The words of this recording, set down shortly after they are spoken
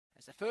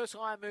As the first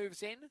line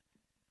moves in,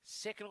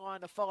 second line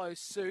to follow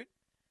suit.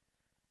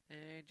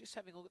 And just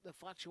having a look at the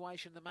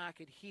fluctuation in the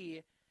market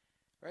here.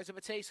 Rosa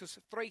Matisse was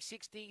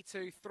 360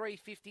 to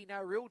 350.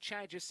 No real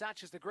changes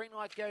such as the green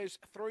light goes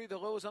through. The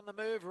lures on the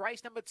move.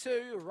 Race number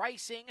 2,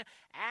 racing.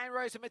 And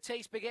Rosa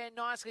Matisse began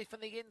nicely from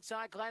the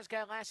inside.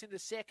 Glasgow Lass in the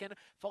second,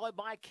 followed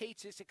by Key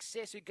to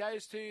Success, who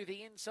goes to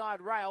the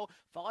inside rail,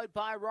 followed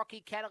by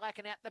Rocky Cadillac,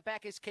 and out the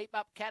back is Keep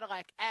Up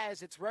Cadillac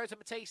as it's Rosa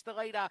Matisse the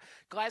leader.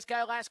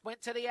 Glasgow Lass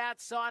went to the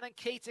outside, and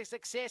Key to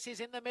Success is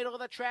in the middle of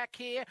the track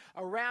here.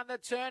 Around the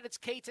turn, it's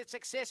Key to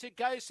Success who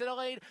goes to the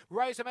lead.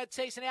 Rosa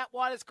Matisse, and out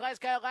wide is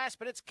Glasgow Lass,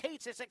 but it's Key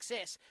to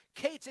Success.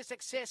 Key to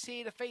Success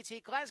here defeats here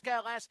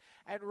Glasgow Lass,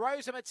 and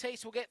Rosa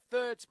Matisse will get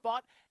third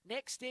spot.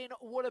 Next in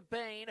would have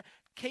been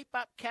Keep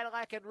Up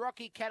Cadillac and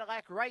Rocky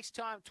Cadillac. Race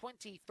time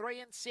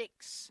 23 and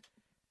 6.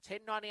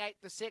 10.98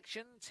 the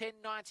section,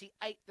 10.98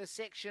 the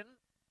section,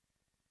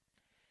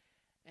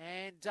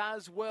 and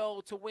does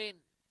well to win.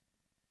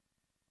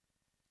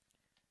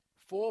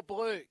 4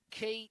 Blue,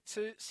 Key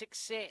to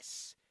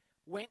Success.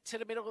 Went to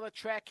the middle of the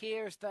track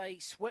here as they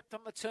swept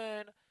on the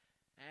turn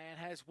and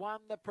has won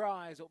the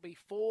prize. It'll be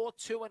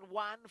 4-2-1,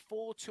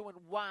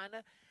 4-2-1,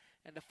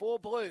 and the 4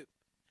 Blue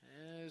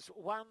has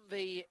won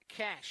the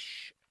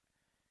cash.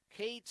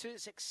 Key to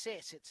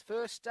Success. Its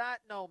first start,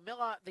 Noel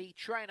Miller, the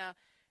trainer.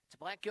 It's a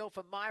black girl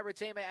from My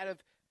Redeemer out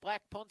of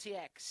Black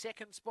Pontiac.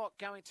 Second spot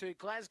going to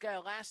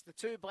Glasgow Lass. The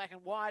 2 black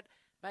and white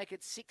make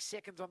it 6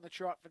 seconds on the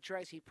trot for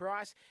Tracy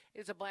Price.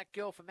 It is a black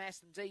girl from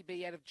Aston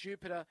DB out of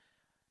Jupiter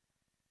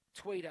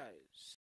Tweedos.